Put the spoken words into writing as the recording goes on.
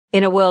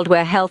In a world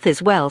where health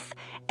is wealth,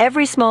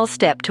 every small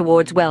step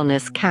towards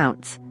wellness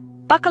counts.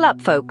 Buckle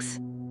up, folks.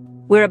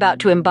 We're about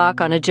to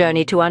embark on a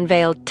journey to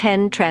unveil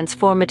 10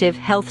 transformative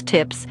health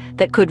tips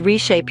that could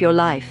reshape your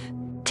life.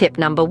 Tip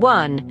number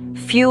 1,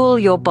 fuel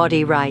your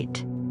body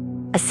right.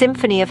 A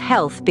symphony of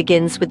health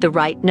begins with the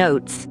right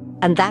notes,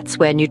 and that's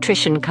where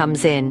nutrition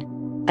comes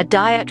in. A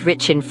diet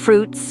rich in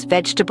fruits,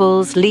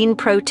 vegetables, lean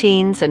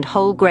proteins, and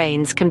whole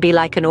grains can be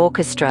like an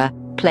orchestra,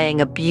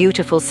 playing a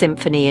beautiful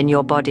symphony in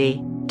your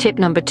body. Tip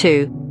number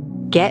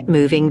 2, get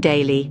moving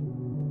daily.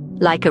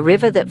 Like a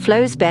river that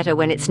flows better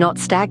when it's not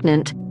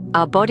stagnant,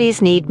 our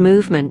bodies need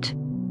movement.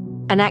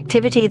 An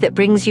activity that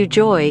brings you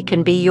joy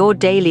can be your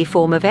daily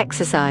form of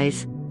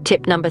exercise.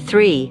 Tip number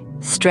 3,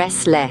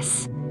 stress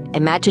less.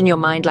 Imagine your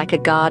mind like a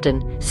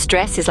garden.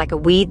 Stress is like a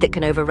weed that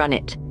can overrun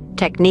it.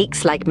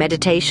 Techniques like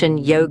meditation,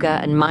 yoga,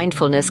 and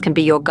mindfulness can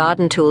be your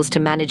garden tools to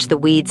manage the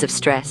weeds of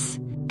stress.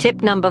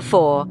 Tip number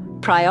 4,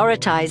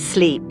 prioritize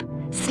sleep.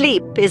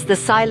 Sleep is the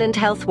silent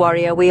health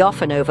warrior we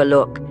often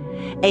overlook.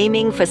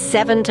 Aiming for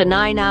 7 to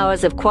 9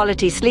 hours of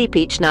quality sleep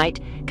each night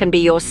can be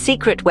your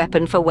secret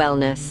weapon for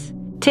wellness.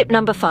 Tip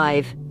number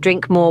 5,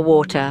 drink more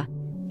water.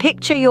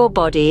 Picture your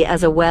body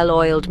as a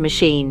well-oiled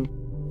machine.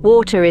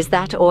 Water is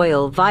that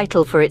oil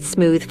vital for its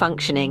smooth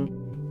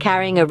functioning.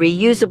 Carrying a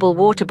reusable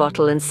water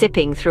bottle and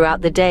sipping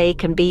throughout the day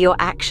can be your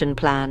action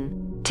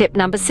plan. Tip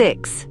number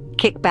 6,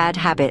 kick bad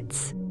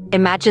habits.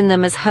 Imagine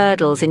them as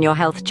hurdles in your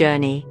health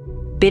journey.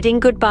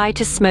 Bidding goodbye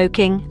to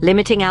smoking,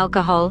 limiting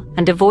alcohol,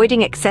 and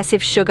avoiding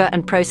excessive sugar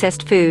and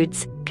processed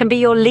foods can be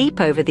your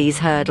leap over these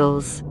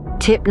hurdles.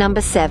 Tip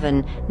number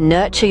 7,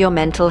 nurture your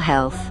mental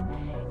health.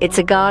 It's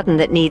a garden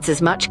that needs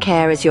as much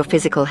care as your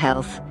physical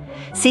health.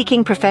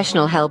 Seeking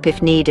professional help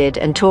if needed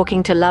and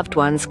talking to loved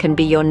ones can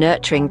be your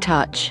nurturing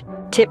touch.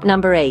 Tip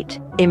number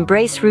 8,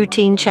 embrace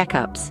routine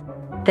checkups.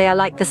 They are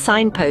like the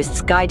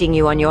signposts guiding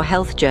you on your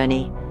health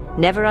journey.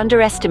 Never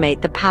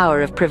underestimate the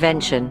power of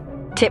prevention.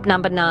 Tip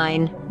number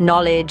 9,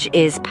 knowledge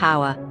is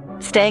power.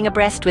 Staying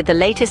abreast with the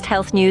latest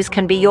health news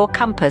can be your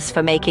compass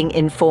for making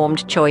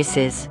informed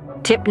choices.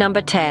 Tip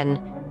number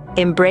 10,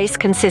 embrace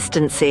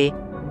consistency.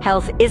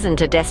 Health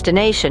isn't a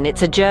destination,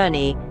 it's a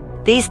journey.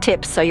 These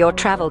tips are your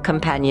travel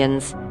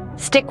companions.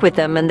 Stick with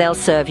them and they'll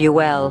serve you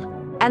well.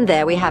 And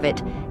there we have it,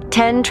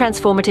 10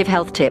 transformative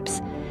health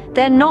tips.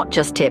 They're not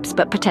just tips,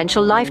 but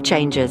potential life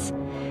changers.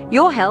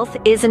 Your health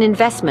is an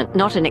investment,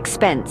 not an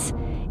expense.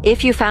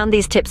 If you found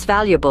these tips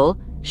valuable,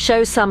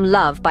 show some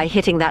love by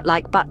hitting that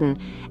like button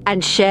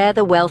and share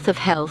the wealth of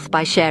health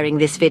by sharing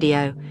this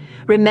video.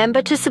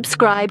 Remember to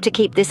subscribe to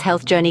keep this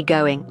health journey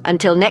going.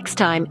 Until next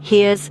time,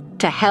 here's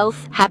to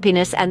health,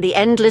 happiness, and the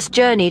endless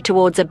journey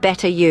towards a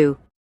better you.